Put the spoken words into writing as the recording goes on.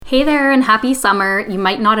Hey there and happy summer. You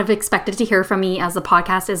might not have expected to hear from me as the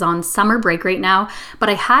podcast is on summer break right now, but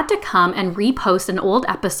I had to come and repost an old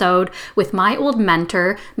episode with my old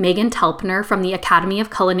mentor, Megan Telpner from the Academy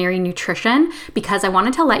of Culinary Nutrition, because I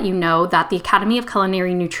wanted to let you know that the Academy of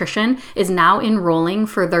Culinary Nutrition is now enrolling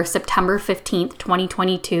for their September 15th,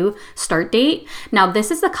 2022 start date. Now,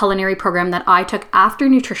 this is the culinary program that I took after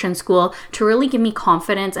nutrition school to really give me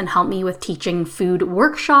confidence and help me with teaching food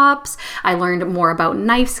workshops. I learned more about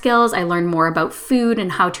knife skills. I learned more about food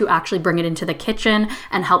and how to actually bring it into the kitchen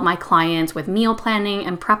and help my clients with meal planning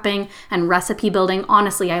and prepping and recipe building.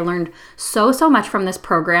 Honestly, I learned so much from this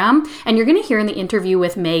program. And you're going to hear in the interview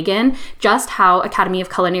with Megan just how Academy of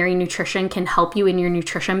Culinary Nutrition can help you in your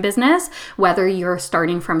nutrition business, whether you're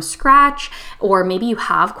starting from scratch or maybe you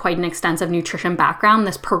have quite an extensive nutrition background.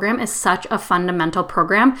 This program is such a fundamental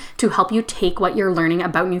program to help you take what you're learning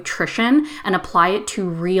about nutrition and apply it to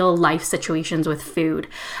real life situations with food.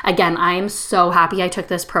 Again, I am so happy I took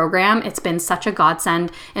this program. It's been such a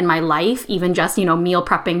godsend in my life, even just, meal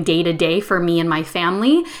prepping day to day for me and my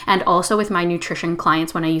family, and also with my nutrition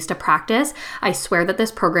clients when I used to practice. I swear that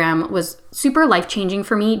this program was super life-changing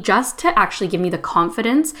for me just to actually give me the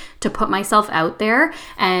confidence to put myself out there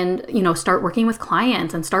and, start working with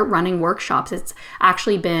clients and start running workshops. It's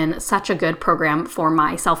actually been such a good program for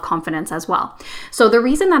my self-confidence as well. So the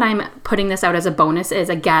reason that I'm putting this out as a bonus is,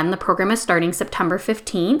 again, the program is starting September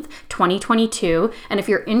 15th, 2022. And if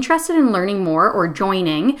you're interested in learning more or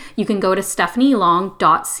joining, you can go to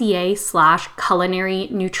stephanielong.ca/culinary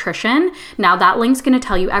nutrition. Now that link's going to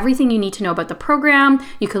tell you everything you need to know about the program.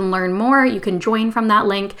 You can learn more. You can join from that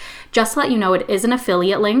link. Just to let you know, it is an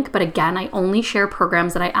affiliate link, but again, I only share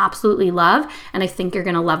programs that I absolutely love, and I think you're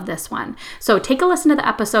going to love this one. So take a listen to the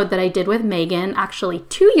episode that I did with Megan actually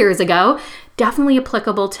 2 years ago. Definitely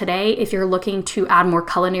applicable today if you're looking to add more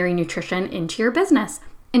culinary nutrition into your business.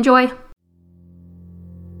 Enjoy.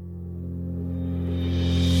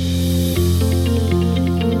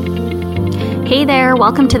 Hey there,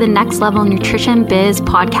 welcome to the Next Level Nutrition Biz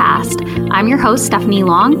podcast. I'm your host, Stephanie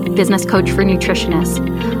Long, business coach for nutritionists.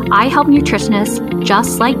 I help nutritionists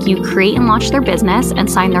just like you create and launch their business and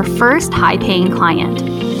sign their first high-paying client.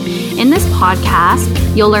 In this podcast,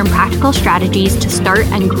 you'll learn practical strategies to start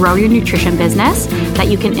and grow your nutrition business that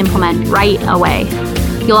you can implement right away.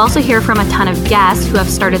 You'll also hear from a ton of guests who have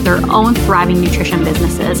started their own thriving nutrition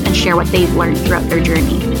businesses and share what they've learned throughout their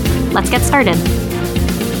journey. Let's get started.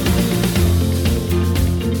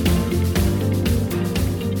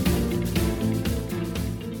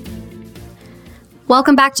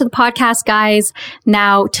 Welcome back to the podcast, guys.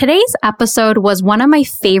 Now, today's episode was one of my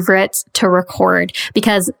favorites to record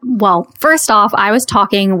because, first off, I was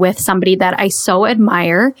talking with somebody that I so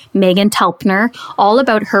admire, Megan Telpner, all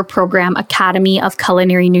about her program, Academy of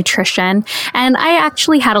Culinary Nutrition. And I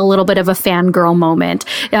actually had a little bit of a fangirl moment.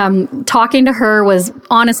 Talking to her was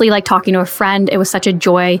honestly like talking to a friend. It was such a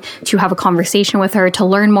joy to have a conversation with her, to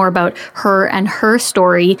learn more about her and her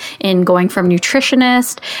story in going from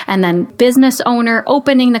nutritionist and then business owner,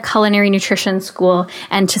 opening the culinary nutrition school,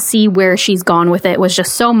 and to see where she's gone with it was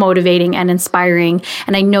just so motivating and inspiring.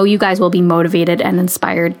 And I know you guys will be motivated and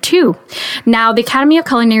inspired too. Now, the Academy of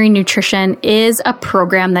Culinary Nutrition is a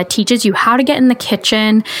program that teaches you how to get in the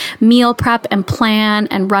kitchen, meal prep and plan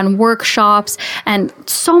and run workshops, and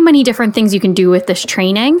so many different things you can do with this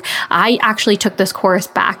training. I actually took this course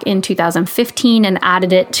back in 2015 and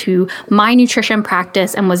added it to my nutrition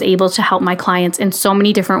practice and was able to help my clients in so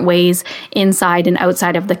many different ways inside and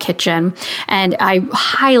outside of the kitchen. And I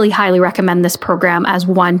highly, highly recommend this program as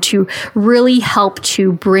one to really help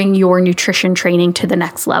to bring your nutrition training to the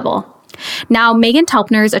next level. Now, Megan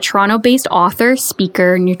Telpner is a Toronto-based author,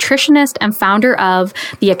 speaker, nutritionist, and founder of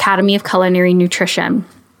the Academy of Culinary Nutrition.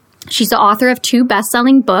 She's the author of 2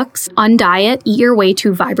 best-selling books, Undiet, Eat Your Way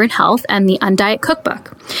to Vibrant Health, and the Undiet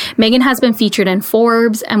Cookbook. Megan has been featured in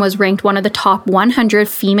Forbes and was ranked one of the top 100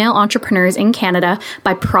 female entrepreneurs in Canada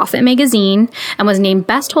by Profit Magazine and was named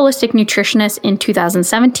Best Holistic Nutritionist in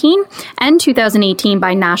 2017 and 2018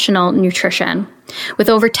 by National Nutrition. With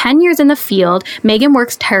over 10 years in the field, Megan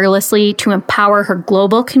works tirelessly to empower her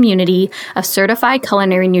global community of certified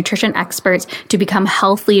culinary nutrition experts to become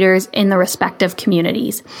health leaders in the respective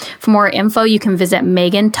communities. For more info, you can visit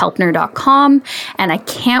megantelpner.com. And I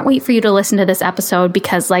can't wait for you to listen to this episode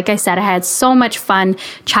because, like I said, I had so much fun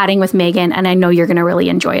chatting with Megan, and I know you're going to really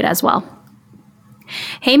enjoy it as well.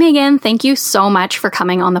 Hey, Megan, thank you so much for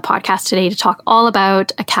coming on the podcast today to talk all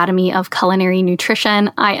about Academy of Culinary Nutrition.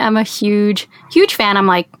 I am a huge fan. I'm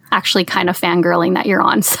actually kind of fangirling that you're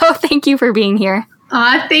on. So thank you for being here.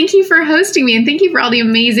 Thank you for hosting me, and thank you for all the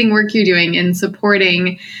amazing work you're doing in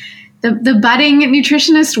supporting the budding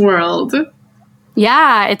nutritionist world.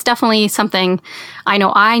 Yeah, it's definitely something I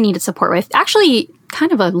know I needed support with. Actually,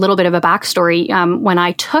 kind of a little bit of a backstory. When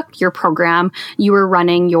I took your program, you were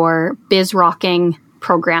running your Biz Rocking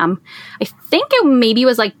program. I think it maybe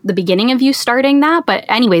was like the beginning of you starting that. But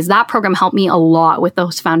anyways, that program helped me a lot with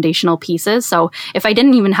those foundational pieces. So if I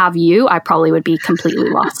didn't even have you, I probably would be completely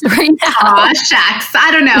lost right now. Aw, shucks.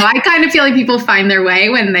 I don't know. I kind of feel like people find their way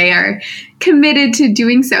when they are committed to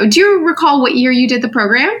doing so. Do you recall what year you did the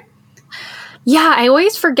program? Yeah, I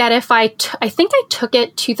always forget if I think I took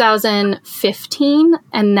it 2015,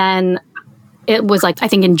 and then it was like, I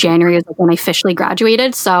think in January is when I officially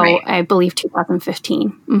graduated. So right. I believe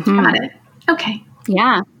 2015. Mm-hmm. Got it. Okay.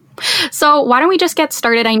 Yeah. So why don't we just get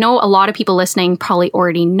started? I know a lot of people listening probably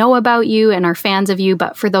already know about you and are fans of you,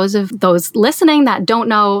 but for those listening that don't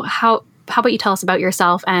know, how about you tell us about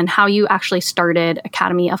yourself and how you actually started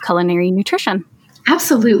Academy of Culinary Nutrition?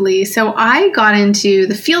 Absolutely. So I got into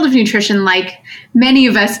the field of nutrition like many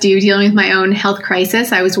of us do, dealing with my own health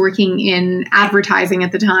crisis. I was working in advertising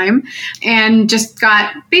at the time and just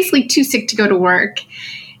got basically too sick to go to work.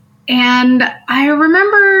 And I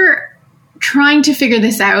remember trying to figure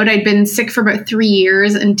this out. I'd been sick for about 3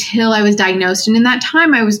 years until I was diagnosed. And in that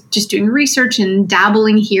time, I was just doing research and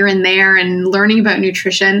dabbling here and there and learning about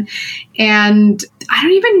nutrition. And I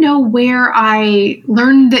don't even know where I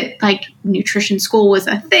learned that like nutrition school was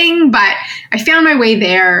a thing, but I found my way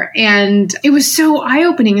there and it was so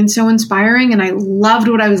eye-opening and so inspiring. And I loved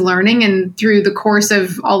what I was learning. And through the course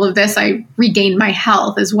of all of this, I regained my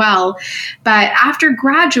health as well. But after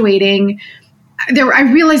graduating,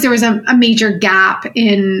 I realized there was a major gap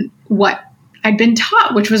in what I'd been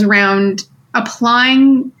taught, which was around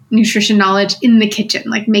applying nutrition knowledge in the kitchen,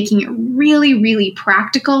 like making it really, really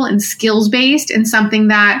practical and skills-based and something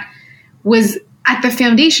that was at the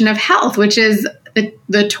foundation of health, which is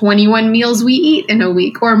the 21 meals we eat in a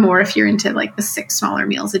week or more if you're into like the 6 smaller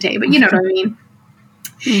meals a day, but you know what I mean?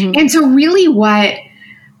 Mm-hmm. And so really what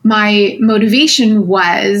my motivation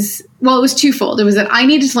was, well, it was twofold. It was that I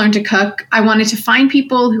needed to learn to cook. I wanted to find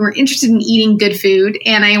people who were interested in eating good food,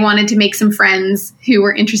 and I wanted to make some friends who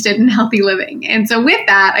were interested in healthy living. And so with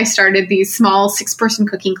that, I started these small 6-person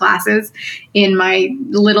cooking classes in my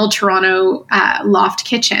little Toronto loft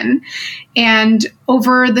kitchen. And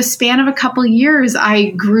over the span of a couple years, I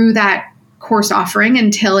grew that course offering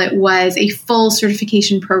until it was a full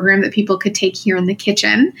certification program that people could take here in the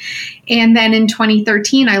kitchen. And then in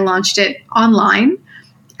 2013, I launched it online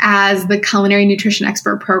as the Culinary Nutrition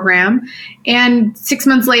Expert program. And 6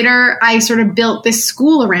 months later, I sort of built this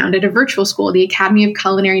school around it, a virtual school, the Academy of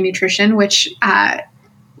Culinary Nutrition, which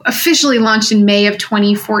officially launched in May of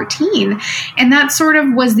 2014. And that sort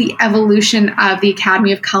of was the evolution of the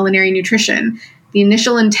Academy of Culinary Nutrition. The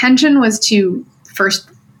initial intention was to first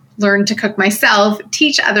learn to cook myself,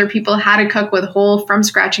 teach other people how to cook with whole from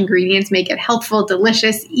scratch ingredients, make it healthful,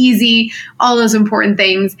 delicious, easy, all those important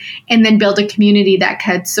things, and then build a community that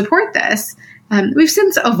could support this. We've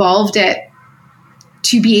since evolved it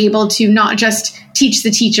to be able to not just teach the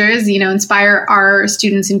teachers, inspire our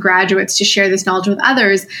students and graduates to share this knowledge with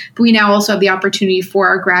others, but we now also have the opportunity for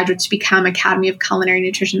our graduates to become Academy of Culinary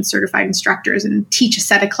Nutrition certified instructors and teach a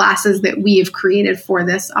set of classes that we have created for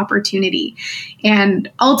this opportunity.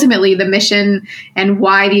 And ultimately, the mission and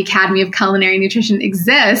why the Academy of Culinary Nutrition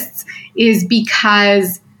exists is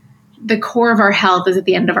because the core of our health is at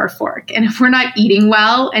the end of our fork. And if we're not eating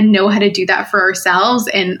well and know how to do that for ourselves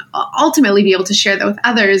and ultimately be able to share that with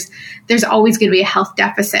others, there's always going to be a health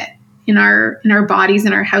deficit in our bodies,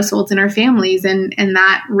 in our households, in our families, and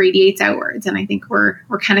that radiates outwards. And I think we're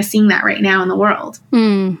kind of seeing that right now in the world.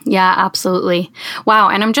 Yeah, absolutely. Wow.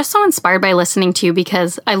 And I'm just so inspired by listening to you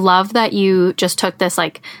because I love that you just took this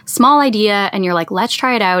like small idea and you're like, let's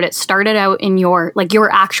try it out. It started out in your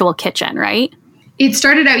actual kitchen, right? It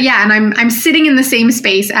started out, yeah, and I'm sitting in the same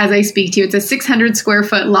space as I speak to you. It's a 600 square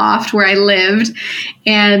foot loft where I lived,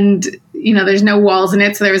 and there's no walls in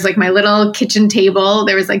it. So there was like my little kitchen table,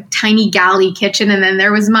 there was like tiny galley kitchen, and then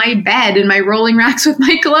there was my bed and my rolling racks with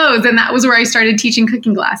my clothes, and that was where I started teaching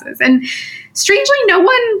cooking classes. And strangely, no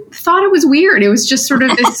one thought it was weird. It was just sort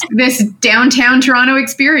of this downtown Toronto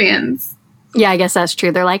experience. Yeah, I guess that's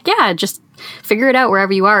true. They're like, yeah, just figure it out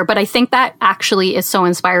wherever you are. But I think that actually is so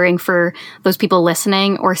inspiring for those people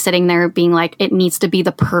listening or sitting there being like, it needs to be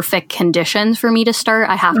the perfect conditions for me to start.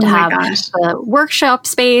 I have to have the workshop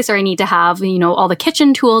space, or I need to have, all the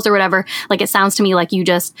kitchen tools or whatever. Like, it sounds to me like you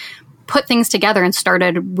just put things together and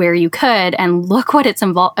started where you could, and look what it's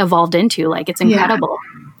evolved into. Like, it's incredible.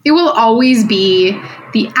 It will always be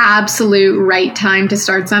the absolute right time to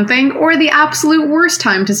start something or the absolute worst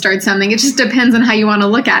time to start something. It just depends on how you want to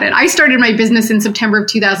look at it. I started my business in September of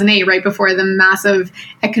 2008, right before the massive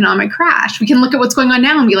economic crash. We can look at what's going on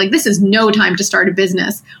now and be like, this is no time to start a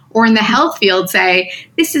business. Or in the health field, say,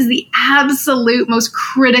 this is the absolute most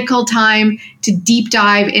critical time to deep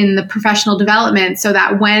dive in the professional development so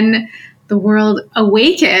that when the world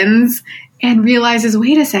awakens and realizes,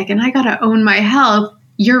 wait a second, I got to own my health,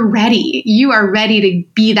 you're ready. You are ready to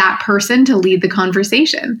be that person to lead the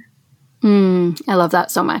conversation. I love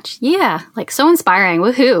that so much. Yeah, like so inspiring.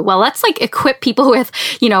 Woohoo. Well, let's like equip people with,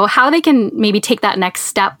 how they can maybe take that next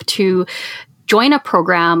step to join a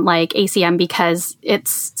program like ACM, because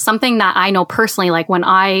it's something that I know personally. Like when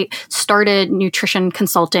I started nutrition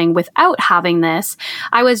consulting without having this,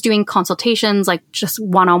 I was doing consultations, like just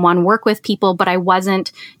one-on-one work with people, but I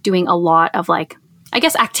wasn't doing a lot of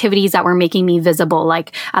activities that were making me visible.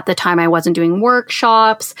 Like at the time I wasn't doing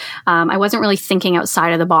workshops. I wasn't really thinking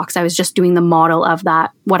outside of the box. I was just doing the model of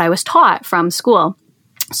what I was taught from school.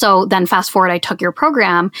 So then fast forward, I took your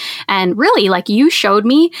program and really you showed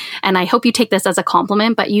me, and I hope you take this as a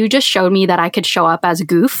compliment, but you just showed me that I could show up as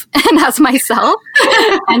Goof and as myself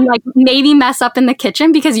and maybe mess up in the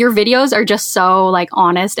kitchen, because your videos are just so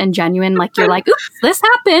honest and genuine. You're like, oops, this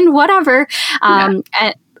happened, whatever. And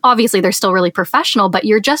obviously they're still really professional, but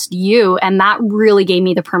you're just you. And that really gave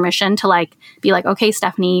me the permission to be like, okay,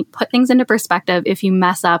 Stephanie, put things into perspective. If you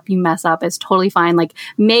mess up, you mess up. It's totally fine.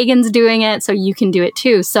 Megan's doing it, so you can do it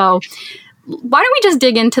too. So why don't we just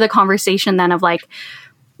dig into the conversation then of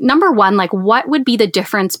number one, what would be the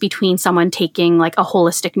difference between someone taking a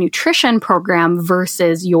holistic nutrition program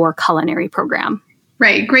versus your culinary program?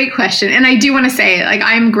 Right. Great question. And I do want to say,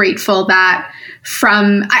 I'm grateful that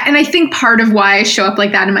and I think part of why I show up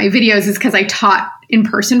like that in my videos is because I taught in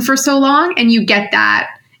person for so long, and you get that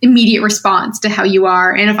immediate response to how you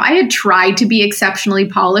are. And if I had tried to be exceptionally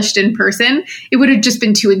polished in person, it would have just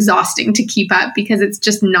been too exhausting to keep up, because it's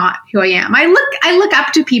just not who I am. I look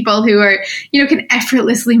up to people who are, can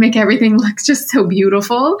effortlessly make everything look just so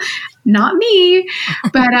beautiful. Not me.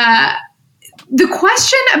 But, the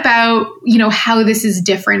question about, how this is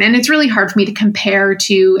different, and it's really hard for me to compare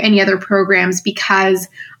to any other programs because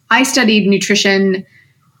I studied nutrition,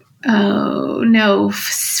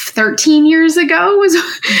 13 years ago.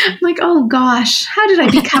 I'm like, oh gosh, how did I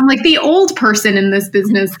become the old person in this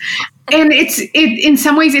business? And in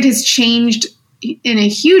some ways it has changed in a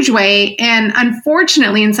huge way. And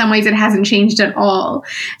unfortunately, in some ways it hasn't changed at all.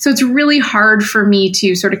 So it's really hard for me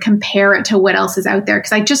to sort of compare it to what else is out there,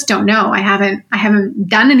 because I just don't know. I haven't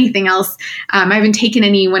done anything else. I haven't taken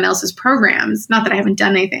anyone else's programs. Not that I haven't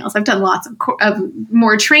done anything else. I've done lots of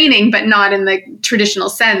more training, but not in the traditional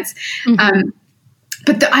sense. Mm-hmm.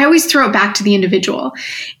 I always throw it back to the individual.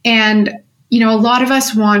 And a lot of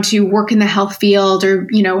us want to work in the health field or,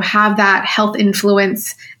 have that health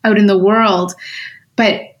influence out in the world.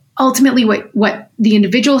 But ultimately what the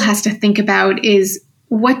individual has to think about is,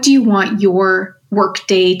 what do you want your work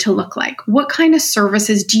day to look like? What kind of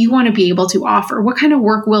services do you want to be able to offer? What kind of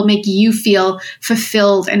work will make you feel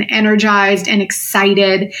fulfilled and energized and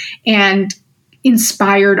excited and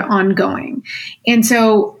inspired ongoing? And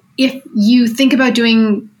so if you think about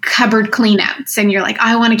doing cupboard cleanouts and you're like,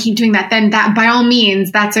 I want to keep doing that, then that by all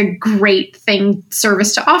means, that's a great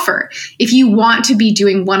service to offer. If you want to be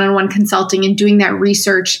doing one-on-one consulting and doing that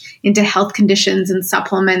research into health conditions and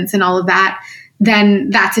supplements and all of that, then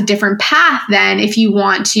that's a different path than if you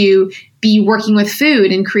want to be working with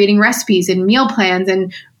food and creating recipes and meal plans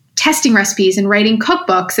and testing recipes and writing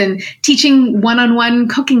cookbooks and teaching one-on-one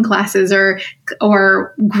cooking classes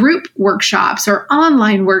or group workshops or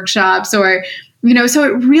online workshops or, so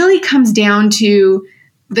it really comes down to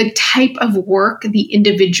the type of work the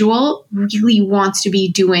individual really wants to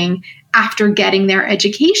be doing after getting their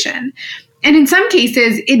education. And in some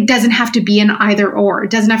cases, it doesn't have to be an either or.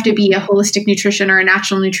 It doesn't have to be a holistic nutrition or a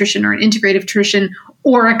natural nutrition or an integrative nutrition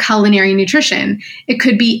or a culinary nutrition. It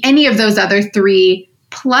could be any of those other three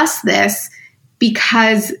plus this,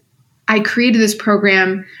 because I created this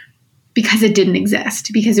program because it didn't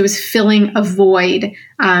exist, because it was filling a void,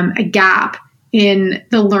 a gap in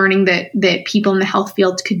the learning that people in the health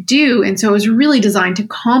field could do. And so it was really designed to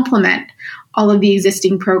complement all of the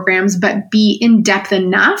existing programs, but be in depth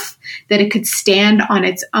enough that it could stand on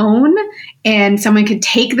its own and someone could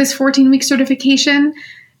take this 14-week certification,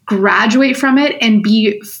 graduate from it, and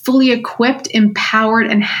be fully equipped, empowered,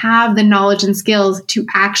 and have the knowledge and skills to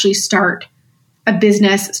actually start a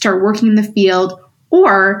business, start working in the field,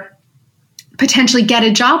 or potentially get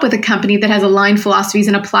a job with a company that has aligned philosophies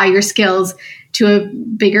and apply your skills to a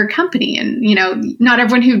bigger company. And, not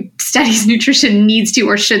everyone who studies nutrition needs to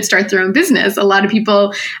or should start their own business. A lot of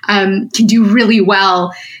people can do really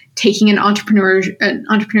well taking an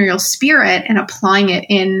entrepreneurial spirit and applying it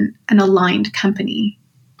in an aligned company.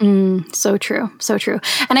 So true. So true.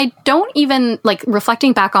 And I don't even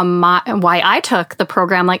reflecting back on why I took the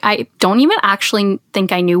program. I don't even actually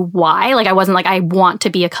think I knew why. I wasn't I want to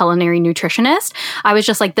be a culinary nutritionist. I was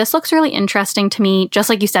just this looks really interesting to me. Just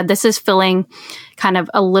like you said, this is filling kind of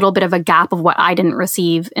a little bit of a gap of what I didn't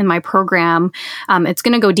receive in my program. It's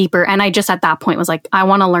going to go deeper. And I just at that point was I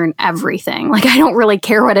want to learn everything. I don't really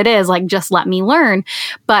care what it is. Just let me learn.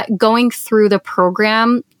 But going through the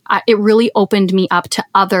program, it really opened me up to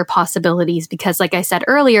other possibilities because, like I said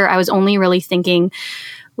earlier, I was only really thinking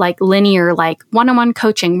linear, one-on-one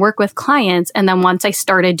coaching, work with clients. And then once I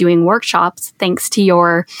started doing workshops, thanks to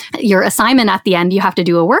your assignment at the end, you have to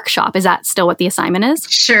do a workshop. Is that still what the assignment is?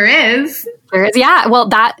 Sure is. Yeah. Well,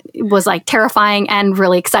 that was terrifying and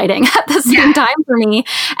really exciting at the same time for me.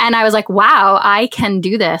 And I was wow, I can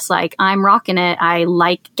do this. I'm rocking it. I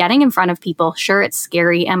like getting in front of people. Sure, it's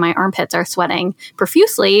scary and my armpits are sweating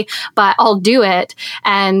profusely, but I'll do it.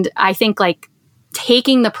 And I think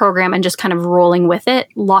taking the program and just kind of rolling with it,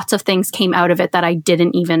 lots of things came out of it that I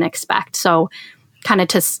didn't even expect. So kind of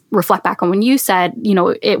to reflect back on when you said,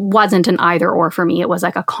 it wasn't an either or for me. It was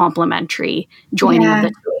a complementary joining of the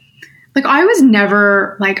two. I was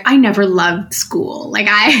never I never loved school.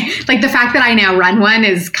 The fact that I now run one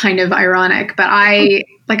is kind of ironic, but I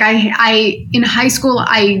in high school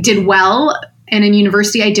I did well, and in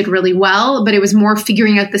university I did really well, but it was more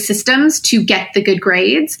figuring out the systems to get the good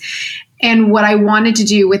grades. And what I wanted to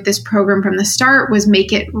do with this program from the start was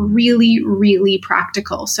make it really, really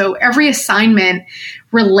practical. So every assignment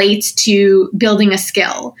relates to building a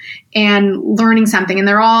skill and learning something. And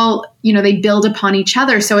they're all, they build upon each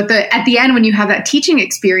other. So at the end, when you have that teaching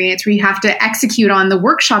experience where you have to execute on the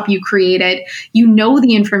workshop you created,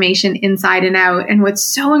 the information inside and out. And what's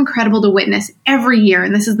so incredible to witness every year,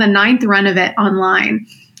 and this is the 9th run of it online,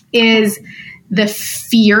 is the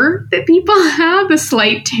fear that people have, the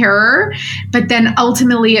slight terror, but then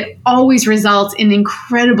ultimately it always results in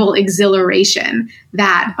incredible exhilaration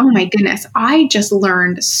that, oh my goodness, I just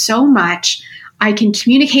learned so much. I can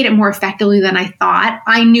communicate it more effectively than I thought.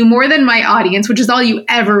 I knew more than my audience, which is all you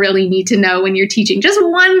ever really need to know when you're teaching. Just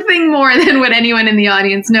one thing more than what anyone in the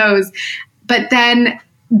audience knows. But then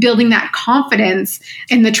building that confidence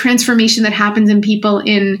and the transformation that happens in people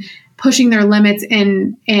in pushing their limits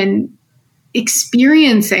and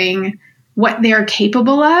experiencing what they're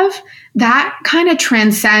capable of, that kind of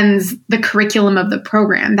transcends the curriculum of the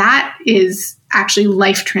program. That is actually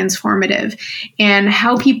life transformative. And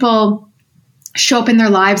how people show up in their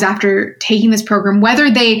lives after taking this program,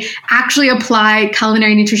 whether they actually apply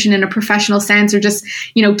culinary nutrition in a professional sense or just,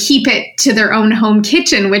 keep it to their own home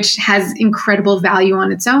kitchen, which has incredible value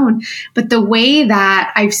on its own. But the way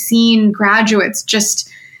that I've seen graduates just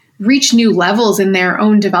reach new levels in their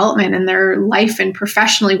own development and their life and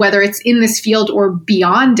professionally, whether it's in this field or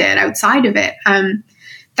beyond it, outside of it.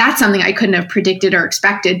 That's something I couldn't have predicted or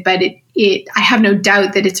expected, but I have no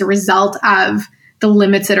doubt that it's a result of the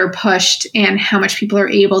limits that are pushed and how much people are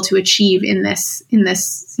able to achieve in this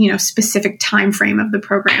specific time frame of the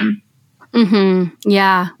program. Mm-hmm.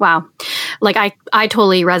 Yeah. Wow. I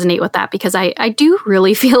totally resonate with that because I do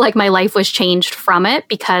really feel like my life was changed from it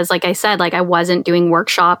because like I said, I wasn't doing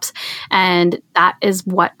workshops, and that is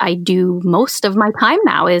what I do most of my time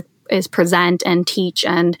now is present and teach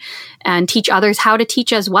and teach others how to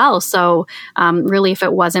teach as well. So really, if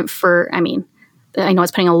it wasn't for, I know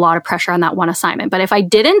it's putting a lot of pressure on that one assignment, but if I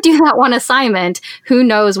didn't do that one assignment, who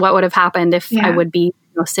knows what would have happened if I would be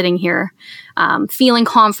sitting here feeling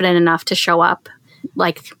confident enough to show up.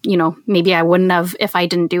 Maybe I wouldn't have if I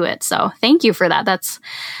didn't do it. So thank you for that. That's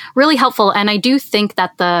really helpful. And I do think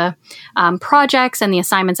that the projects and the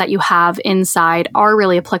assignments that you have inside are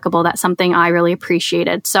really applicable. That's something I really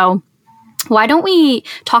appreciated. So why don't we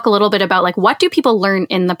talk a little bit about what do people learn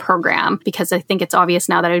in the program? Because I think it's obvious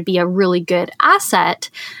now that it would be a really good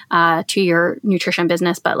asset to your nutrition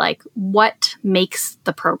business, but what makes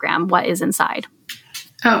the program? What is inside?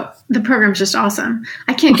 Oh, the program's just awesome.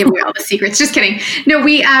 I can't give away all the secrets. Just kidding. No,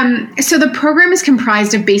 so the program is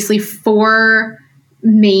comprised of basically 4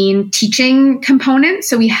 main teaching components.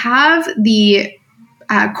 So we have the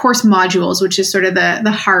course modules, which is sort of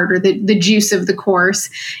the heart or the juice of the course.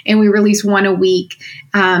 And we release one a week.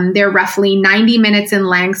 They're roughly 90 minutes in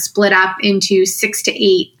length, split up into 6 to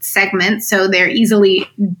 8 segments. So they're easily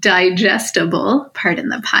digestible, pardon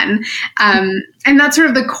the pun. And that's sort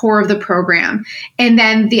of the core of the program. And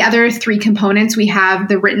then the other 3 components, we have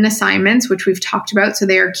the written assignments, which we've talked about. So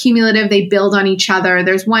they're cumulative, they build on each other.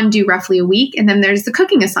 There's one due roughly a week. And then there's the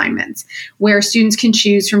cooking assignments, where students can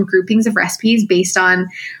choose from groupings of recipes based on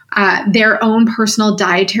their own personal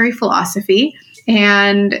dietary philosophy.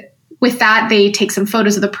 And with that, they take some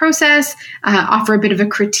photos of the process, offer a bit of a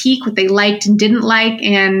critique, what they liked and didn't like.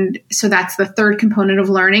 And so that's the 3rd component of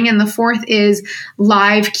learning. And the 4th is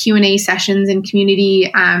live Q&A sessions and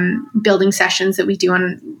community building sessions that we do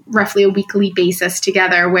on roughly a weekly basis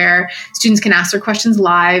together, where students can ask their questions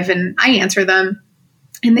live and I answer them,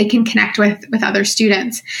 and they can connect with other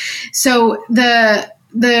students. So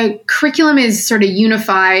the curriculum is sort of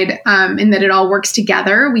unified in that it all works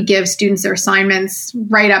together. We give students their assignments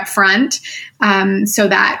right up front so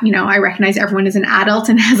that, I recognize everyone is an adult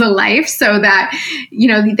and has a life, so that,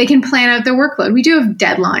 they can plan out their workload. We do have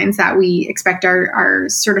deadlines that we expect our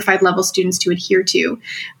certified level students to adhere to.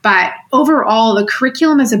 But overall, the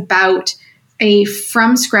curriculum is about a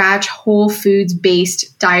from scratch whole foods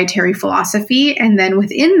based dietary philosophy. And then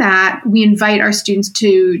within that, we invite our students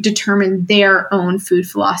to determine their own food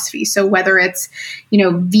philosophy. So whether it's,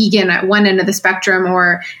 vegan at one end of the spectrum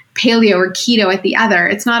or paleo or keto at the other,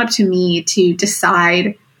 it's not up to me to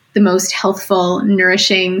decide the most healthful,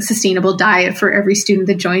 nourishing, sustainable diet for every student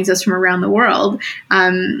that joins us from around the world.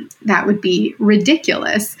 That would be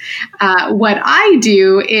ridiculous. What I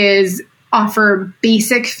do is offer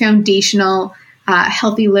basic foundational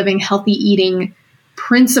healthy living, healthy eating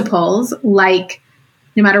principles, like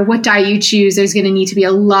no matter what diet you choose, there's going to need to be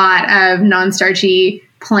a lot of non-starchy,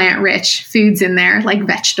 plant-rich foods in there, like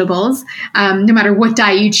vegetables. No matter what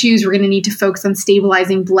diet you choose, we're going to need to focus on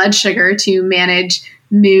stabilizing blood sugar to manage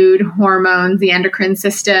mood, hormones, the endocrine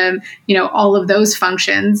system, all of those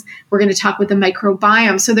functions. We're going to talk with the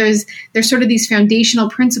microbiome. So there's sort of these foundational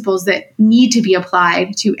principles that need to be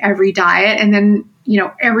applied to every diet. And then,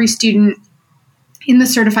 every student in the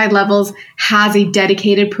certified levels has a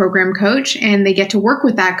dedicated program coach, and they get to work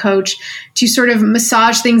with that coach to sort of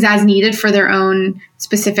massage things as needed for their own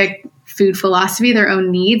specific food philosophy, their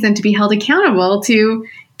own needs, and to be held accountable to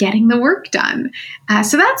getting the work done.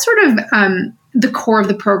 So that's sort of the core of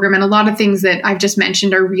the program. And a lot of things that I've just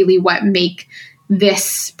mentioned are really what make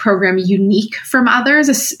this program unique from others,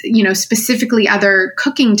 specifically other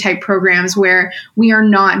cooking type programs where we are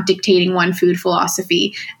not dictating one food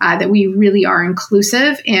philosophy, that we really are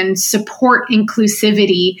inclusive and support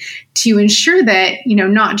inclusivity to ensure that,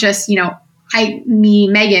 not just,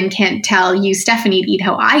 Megan, can't tell you, Stephanie, to eat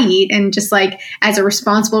how I eat. And just like as a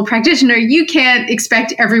responsible practitioner, you can't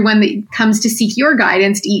expect everyone that comes to seek your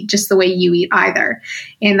guidance to eat just the way you eat either.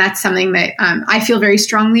 And that's something that I feel very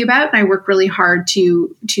strongly about. And I work really hard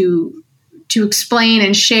to explain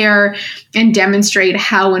and share and demonstrate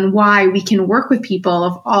how and why we can work with people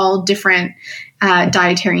of all different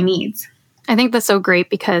dietary needs. I think that's so great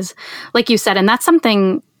because, like you said, and that's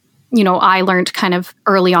something I learned kind of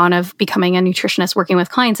early on of becoming a nutritionist working with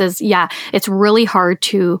clients is, it's really hard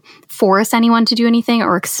to force anyone to do anything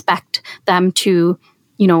or expect them to,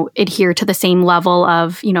 adhere to the same level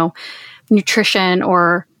of, nutrition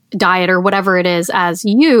or diet or whatever it is as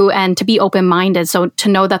you, and to be open-minded. So to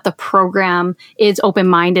know that the program is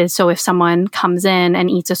open-minded. So if someone comes in and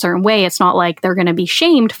eats a certain way, it's not like they're going to be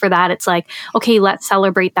shamed for that. It's like, okay, let's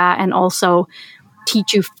celebrate that and also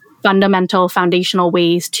teach you fundamental, foundational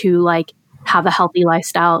ways to have a healthy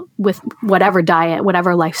lifestyle with whatever diet,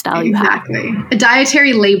 whatever lifestyle you have. Exactly. A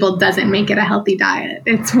dietary label doesn't make it a healthy diet.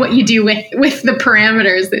 It's what you do with the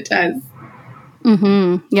parameters that does.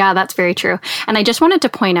 Mm-hmm. Yeah, that's very true. And I just wanted to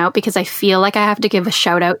point out, because I feel like I have to give a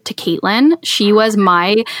shout out to Caitlin. She was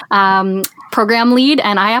my program lead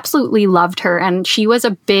and I absolutely loved her. And she was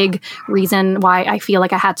a big reason why I feel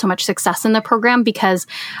like I had so much success in the program, because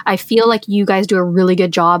I feel like you guys do a really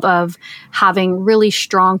good job of having really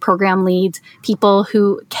strong program leads, people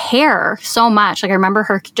who care so much. Like I remember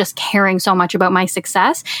her just caring so much about my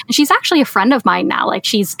success. And she's actually a friend of mine now. Like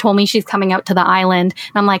she's told me she's coming out to the island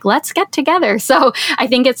and I'm like, let's get together. So I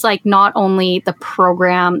think it's like not only the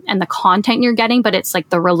program and the content you're getting, but it's like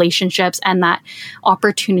the relationships and that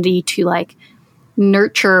opportunity to like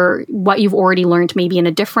nurture what you've already learned maybe in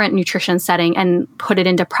a different nutrition setting and put it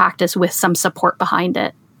into practice with some support behind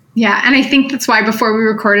it. Yeah. And I think that's why before we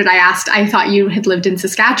recorded, I thought you had lived in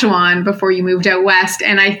Saskatchewan before you moved out west.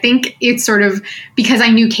 And I think it's sort of because I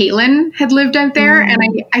knew Caitlin had lived out there, and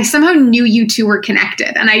I somehow knew you two were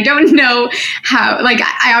connected. And I don't know how, like,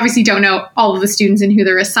 I obviously don't know all of the students and who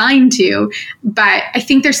they're assigned to, but I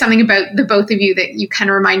think there's something about the both of you that you kind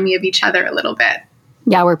of remind me of each other a little bit.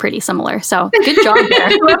 Yeah, we're pretty similar. So good job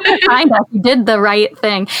there. You did the right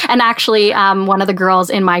thing. And actually, one of the girls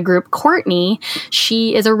in my group, Courtney,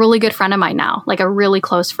 she is a really good friend of mine now, like a really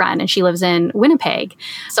close friend, and she lives in Winnipeg.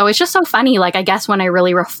 So it's just so funny. Like, I guess when I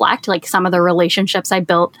really reflect, like some of the relationships I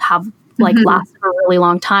built have like lasted a really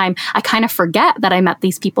long time. I kind of forget that I met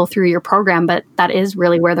these people through your program, but that is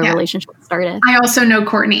really where the relationship started. I also know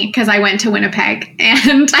Courtney because I went to Winnipeg,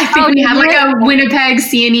 and I think we had like a Winnipeg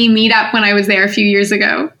CNE meetup when I was there a few years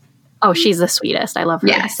ago. Oh, she's the sweetest. I love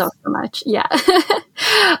her so much. Yeah.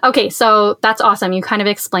 Okay. So that's awesome. You kind of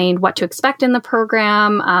explained what to expect in the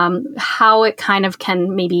program, how it kind of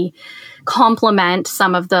can maybe complement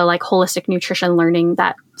some of the like holistic nutrition learning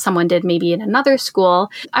that someone did maybe in another school.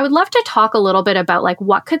 I would love to talk a little bit about like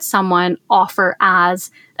what could someone offer as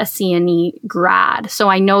a CNE grad. So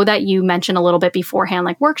I know that you mentioned a little bit beforehand,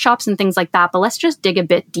 like workshops and things like that, but let's just dig a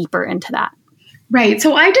bit deeper into that. Right.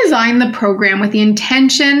 So I designed the program with the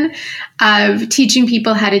intention of teaching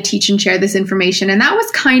people how to teach and share this information. And that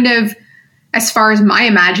was kind of as far as my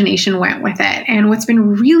imagination went with it. And what's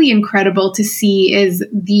been really incredible to see is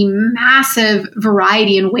the massive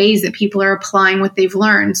variety in ways that people are applying what they've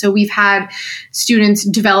learned. So we've had students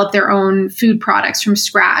develop their own food products from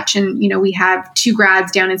scratch. And, you know, we have two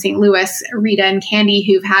grads down in St. Louis, Rita and Candy,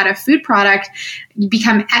 who've had a food product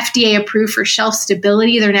become FDA approved for shelf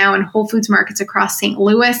stability. They're now in Whole Foods markets across St.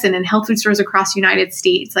 Louis and in health food stores across the United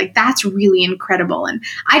States. Like, that's really incredible. And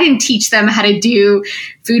I didn't teach them how to do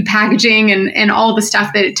food packaging and all the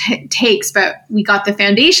stuff that it takes, but we got the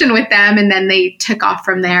foundation with them, and then they took off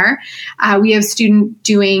from there. We have a student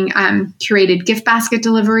doing curated gift basket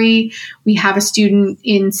delivery. We have a student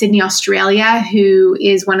in Sydney, Australia, who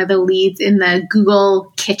is one of the leads in the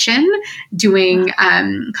Google Kitchen doing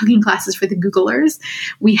cooking classes for the Googlers.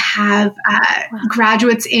 We have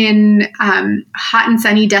graduates in hot and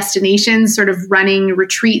sunny destinations, sort of running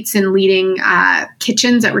retreats and leading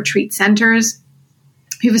kitchens at retreat centers.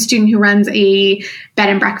 We have a student who runs a bed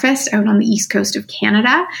and breakfast out on the east coast of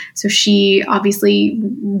Canada. So she obviously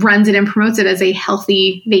runs it and promotes it as a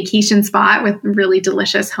healthy vacation spot with really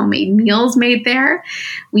delicious homemade meals made there.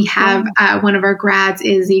 We have one of our grads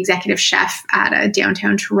is the executive chef at a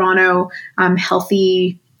downtown Toronto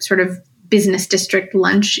healthy sort of business district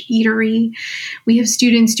lunch eatery. We have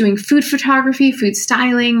students doing food photography, food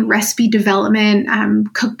styling, recipe development,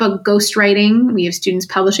 cookbook ghostwriting. We have students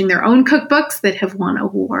publishing their own cookbooks that have won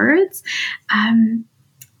awards.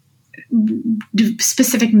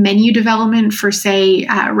 Specific menu development for, say,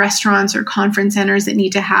 restaurants or conference centers that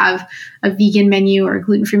need to have a vegan menu or a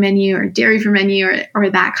gluten-free menu or a dairy-free menu or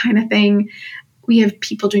that kind of thing. We have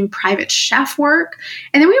people doing private chef work.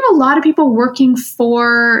 And then we have a lot of people working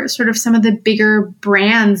for sort of some of the bigger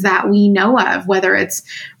brands that we know of, whether it's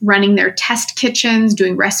running their test kitchens,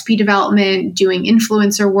 doing recipe development, doing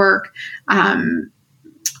influencer work.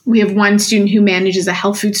 We have one student who manages a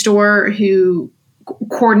health food store who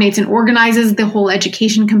coordinates and organizes the whole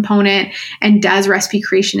education component and does recipe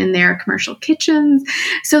creation in their commercial kitchens.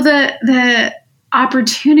 So the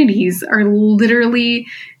opportunities are literally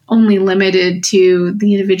only limited to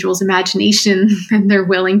the individual's imagination and their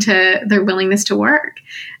willingness to work.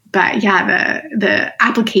 But yeah, the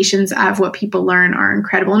applications of what people learn are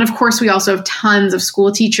incredible. And of course, we also have tons of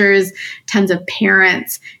school teachers, tons of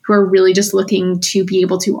parents who are really just looking to be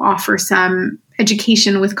able to offer some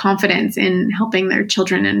education with confidence in helping their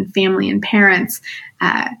children and family and parents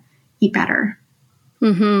eat better.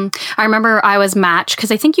 Mm-hmm. I remember I was matched because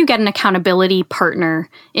I think you get an accountability partner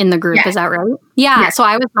in the group. Yes. Is that right? Yeah. Yes. So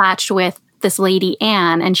I was matched with this lady,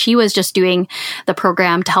 Anne, and she was just doing the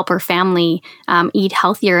program to help her family eat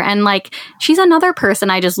healthier. And like, she's another person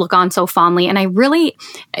I just look on so fondly. And I really,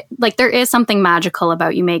 like, there is something magical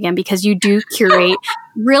about you, Megan, because you do curate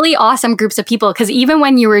really awesome groups of people. Because even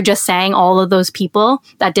when you were just saying all of those people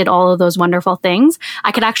that did all of those wonderful things,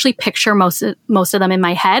 I could actually picture most of them in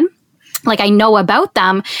my head. Like, I know about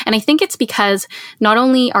them. And I think it's because not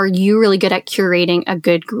only are you really good at curating a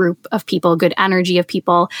good group of people, good energy of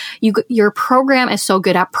people, your program is so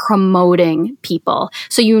good at promoting people.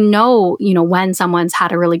 So you know, when someone's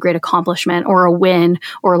had a really great accomplishment or a win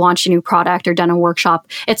or launched a new product or done a workshop,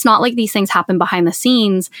 it's not like these things happen behind the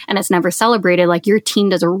scenes and it's never celebrated. Like, your team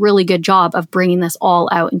does a really good job of bringing this all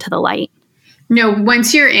out into the light. No,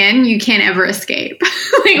 once you're in, you can't ever escape.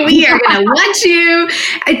 Like, we are going to want you.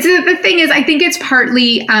 The thing is, I think it's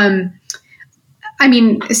partly,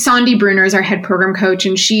 Sandy Bruner is our head program coach,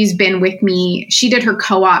 and she's been with me. She did her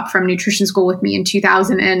co-op from nutrition school with me in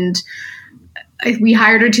 2000, and we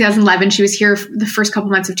hired her in 2011. She was here the first couple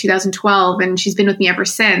months of 2012, and she's been with me ever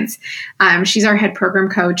since. She's our head program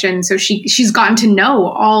coach. And so she's gotten to know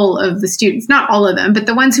all of the students, not all of them, but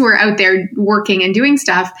the ones who are out there working and doing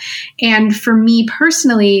stuff. And for me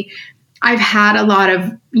personally, I've had a lot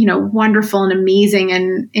of, wonderful and amazing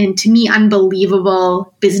and to me,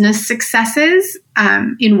 unbelievable business successes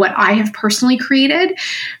in what I have personally created.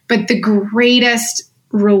 But the greatest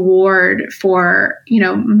reward for,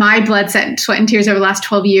 my blood, sweat, and tears over the last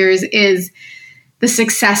 12 years is the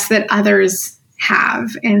success that others have.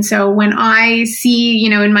 And so when I see,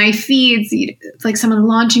 in my feeds, like someone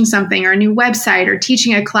launching something or a new website or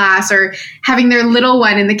teaching a class or having their little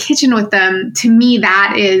one in the kitchen with them, to me,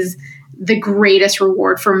 that is the greatest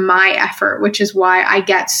reward for my effort, which is why I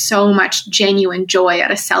get so much genuine joy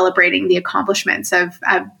out of celebrating the accomplishments of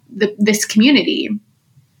this community.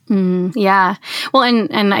 Yeah. Well,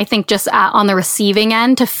 and I think just on the receiving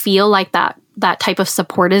end, to feel like that type of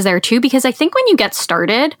support is there too, because I think when you get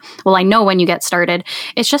started, I know when you get started,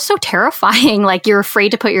 it's just so terrifying. Like, you're afraid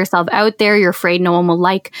to put yourself out there. You're afraid no one will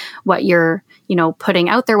like what you're, putting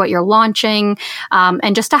out there, what you're launching.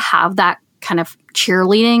 And just to have that kind of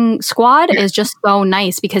cheerleading squad is just so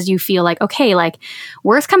nice, because you feel like, okay, like,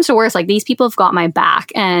 worst comes to worst, like, these people have got my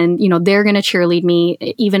back, and they're going to cheerlead me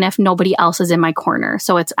even if nobody else is in my corner.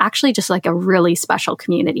 So it's actually just like a really special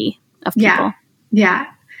community of people. Yeah.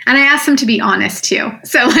 And I ask them to be honest too.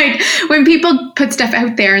 So, like, when people put stuff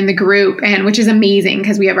out there in the group, and which is amazing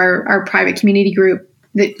because we have our private community group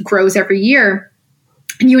that grows every year,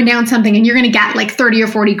 and you announce something and you're going to get like 30 or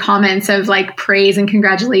 40 comments of like praise and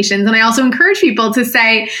congratulations. And I also encourage people to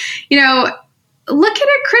say, look at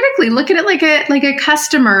it critically, look at it like a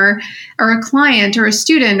customer or a client or a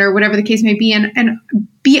student or whatever the case may be, and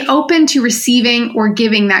be open to receiving or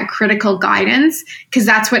giving that critical guidance, because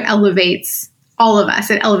that's what elevates all of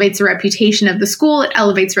us. It elevates the reputation of the school. It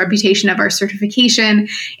elevates the reputation of our certification,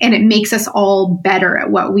 and it makes us all better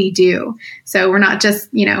at what we do. So we're not just,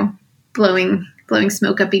 blowing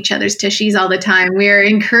smoke up each other's tushies all the time. We're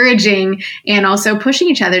encouraging and also pushing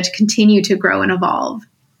each other to continue to grow and evolve.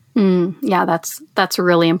 Yeah, that's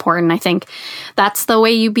really important. I think that's the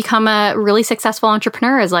way you become a really successful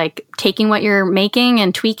entrepreneur, is like taking what you're making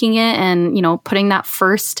and tweaking it and, putting that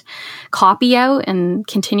first copy out and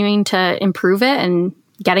continuing to improve it and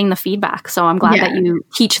getting the feedback. So I'm glad that you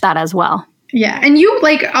teach that as well. Yeah. And you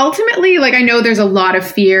ultimately, I know there's a lot of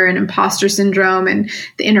fear and imposter syndrome and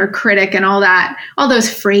the inner critic and all that, all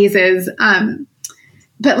those phrases.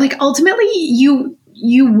 But ultimately you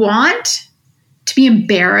want to be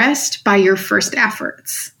embarrassed by your first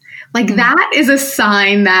efforts. That is a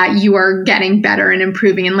sign that you are getting better and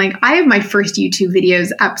improving. And I have my first YouTube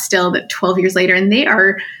videos up still, that 12 years later, and they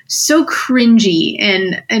are so cringy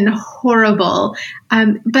and horrible.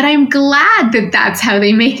 But I'm glad that that's how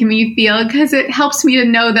they make me feel, because it helps me to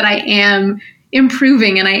know that I am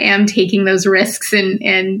improving and I am taking those risks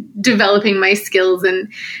and developing my skills and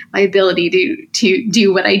my ability to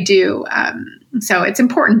do what I do. So it's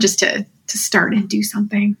important just to start and do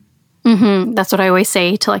something. Mm-hmm. That's what I always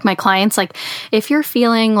say to my clients. If you're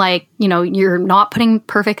feeling like, you're not putting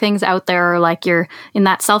perfect things out there, or you're in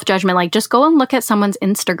that self-judgment, just go and look at someone's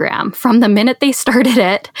Instagram from the minute they started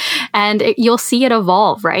it, and you'll see it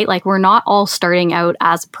evolve, right? We're not all starting out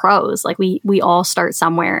as pros. We all start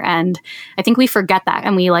somewhere. And I think we forget that.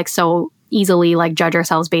 And we so easily judge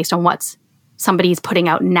ourselves based on what's somebody's putting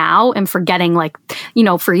out now, and forgetting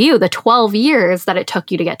for you, the 12 years that it took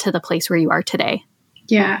you to get to the place where you are today.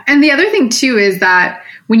 Yeah. And the other thing too is that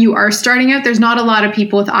when you are starting out, there's not a lot of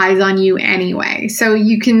people with eyes on you anyway. So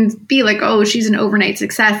you can be like, oh, she's an overnight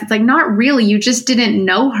success. It's not really. You just didn't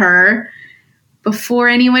know her before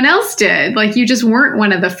anyone else did. You just weren't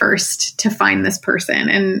one of the first to find this person.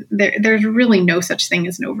 And there's really no such thing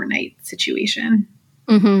as an overnight situation.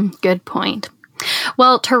 Mm-hmm. Good point.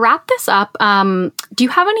 Well, to wrap this up, do you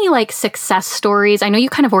have any success stories? I know you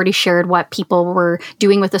kind of already shared what people were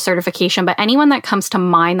doing with the certification, but anyone that comes to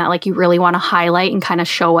mind that you really want to highlight and kind of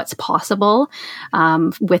show what's possible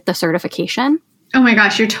with the certification? Oh my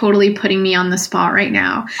gosh, you're totally putting me on the spot right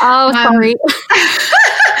now. Oh, sorry.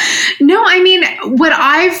 No, what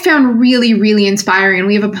I've found really, really inspiring, and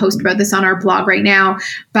we have a post about this on our blog right now,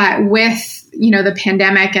 but with, the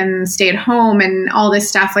pandemic and stay at home and all this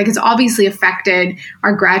stuff, like it's obviously affected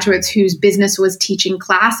our graduates whose business was teaching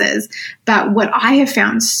classes. But what I have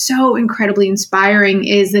found so incredibly inspiring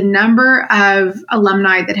is the number of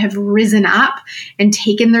alumni that have risen up and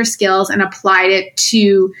taken their skills and applied it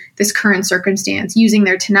to this current circumstance, using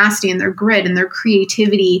their tenacity and their grit and their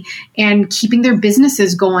creativity and keeping their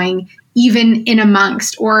businesses going, even in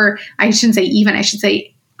amongst, or I shouldn't say even, I should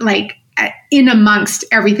say like in amongst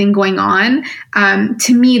everything going on.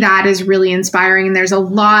 To me, that is really inspiring. And there's a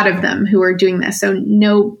lot of them who are doing this. So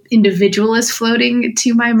no individual is floating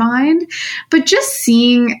to my mind, but just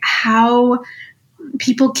seeing how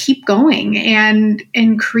people keep going and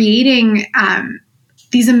creating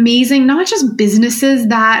these amazing, not just businesses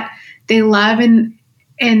that they love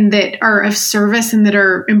and that are of service and that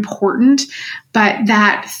are important, but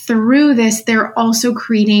that through this, they're also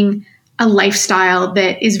creating a lifestyle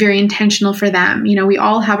that is very intentional for them. We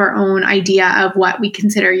all have our own idea of what we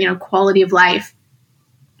consider, quality of life.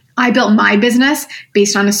 I built my business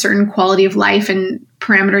based on a certain quality of life and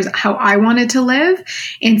parameters, how I wanted to live,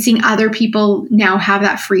 and seeing other people now have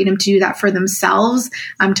that freedom to do that for themselves,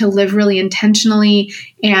 to live really intentionally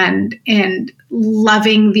and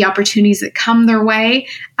loving the opportunities that come their way.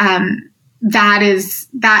 That's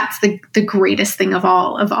the greatest thing of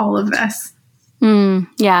all of this.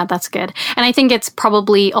 Yeah, that's good. And I think it's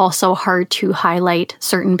probably also hard to highlight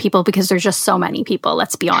certain people because there's just so many people,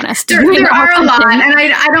 let's be honest. There are a lot, and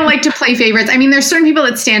I don't like to play favorites. I mean, there's certain people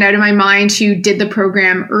that stand out in my mind who did the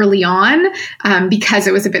program early on because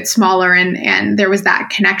it was a bit smaller and there was that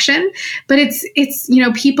connection. But it's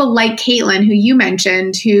people like Caitlin, who you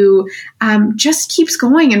mentioned, who just keeps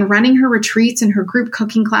going and running her retreats and her group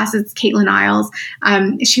cooking classes. Caitlin Isles.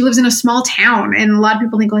 She lives in a small town, and a lot of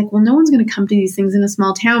people think like, well, no one's going to come to these things in a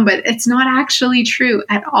small town, but it's not actually true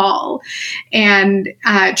at all. And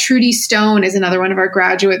Trudy Stone is another one of our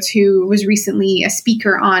graduates who was recently a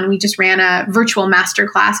speaker on, we just ran a virtual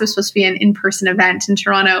masterclass. It was supposed to be an in-person event in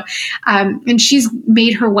Toronto. And she's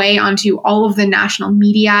made her way onto all of the national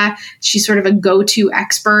media. She's sort of a go-to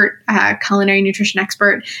expert, culinary nutrition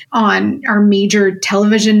expert on our major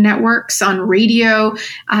television networks, on radio.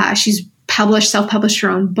 She's self-published her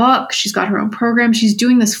own book. She's got her own program. She's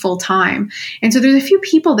doing this full time. And so there's a few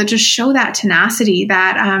people that just show that tenacity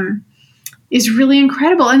that is really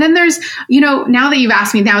incredible. And then there's, now that you've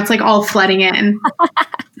asked me, now it's like all flooding in.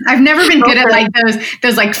 I've never been good at like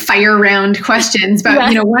those like fire round questions, but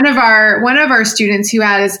one of our students who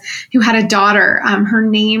had a daughter, her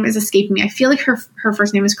name is escaping me. I feel like her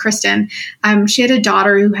first name is Kristen. She had a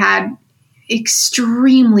daughter who had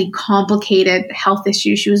extremely complicated health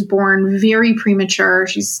issues. She was born very premature.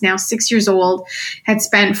 She's now 6 years old, had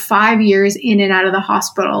spent 5 years in and out of the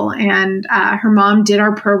hospital. And her mom did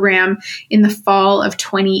our program in the fall of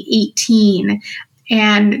 2018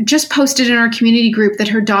 and just posted in our community group that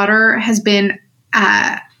her daughter has been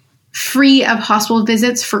free of hospital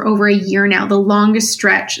visits for over a year now, the longest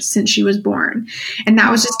stretch since she was born. And that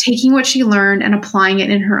was just taking what she learned and applying it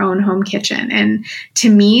in her own home kitchen. And to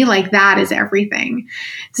me, like, that is everything.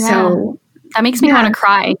 Yeah. So that makes me want to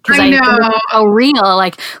cry because I know it's so real.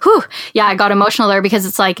 Like, whew, yeah, I got emotional there because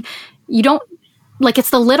it's like, you don't, like,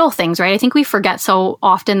 it's the little things, right? I think we forget so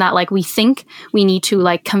often that like we think we need to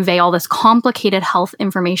like convey all this complicated health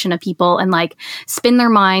information to people and like spin their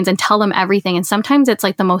minds and tell them everything. And sometimes it's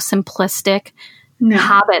like the most simplistic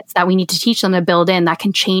habits that we need to teach them to build in that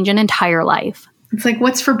can change an entire life. It's like,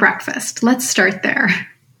 what's for breakfast? Let's start there.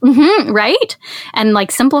 Mm-hmm, right? And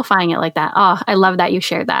like simplifying it like that. Oh, I love that you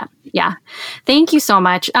shared that. Yeah. Thank you so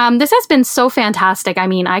much. This has been so fantastic. I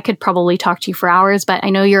mean, I could probably talk to you for hours, but I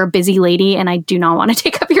know you're a busy lady and I do not want to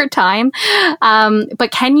take up your time. But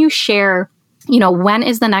can you share, when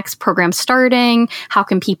is the next program starting? How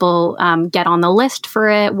can people get on the list for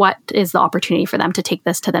it? What is the opportunity for them to take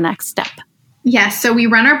this to the next step? Yes. So we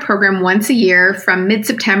run our program once a year from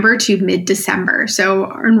mid-September to mid-December. So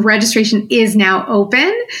our registration is now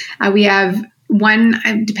open. We have one,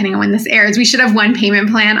 depending on when this airs, we should have one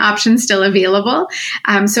payment plan option still available.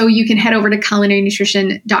 So you can head over to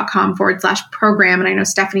culinarynutrition.com/program. And I know,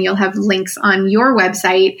 Stephanie, you'll have links on your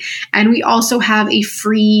website. And we also have a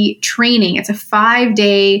free training. It's a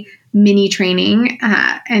 5-day mini training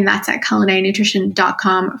and that's at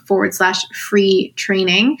culinarynutrition.com/free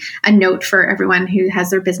training. A note for everyone who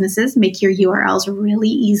has their businesses, make your URLs really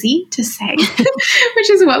easy to say, which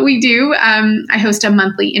is what we do. I host a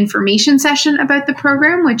monthly information session about the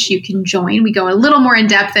program, which you can join. We go a little more in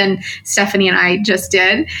depth than Stephanie and I just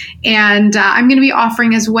did. And I'm going to be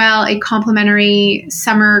offering as well a complimentary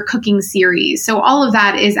summer cooking series. So all of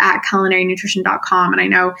that is at culinarynutrition.com. And I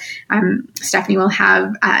know Stephanie will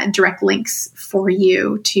have direct links for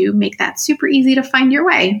you to make that super easy to find your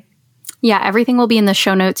way. Yeah, everything will be in the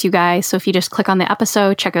show notes, you guys. So if you just click on the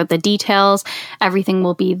episode, check out the details, everything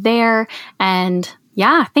will be there. And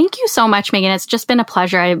yeah, thank you so much, Megan. It's just been a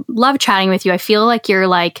pleasure. I love chatting with you. I feel like you're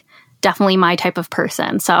like definitely my type of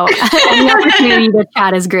person. So any opportunity to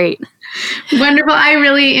chat is great. Wonderful. I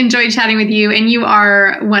really enjoyed chatting with you, and you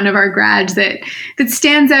are one of our grads that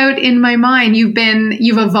stands out in my mind. You've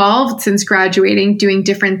evolved since graduating, doing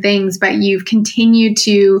different things, but you've continued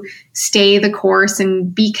to stay the course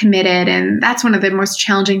and be committed. And that's one of the most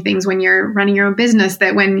challenging things when you're running your own business,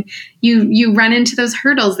 that when you run into those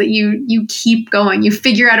hurdles, that you keep going, you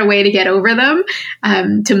figure out a way to get over them,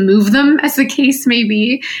 to move them, as the case may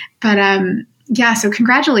be. But yeah, so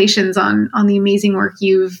congratulations on the amazing work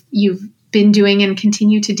you've been doing and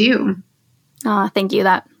continue to do. Thank you.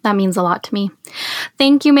 That means a lot to me.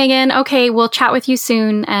 Thank you, Megan. Okay, we'll chat with you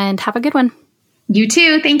soon and have a good one. You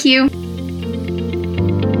too. Thank you.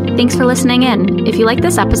 Thanks for listening in. If you like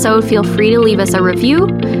this episode, feel free to leave us a review,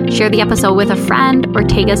 share the episode with a friend, or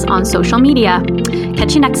tag us on social media.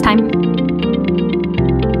 Catch you next time.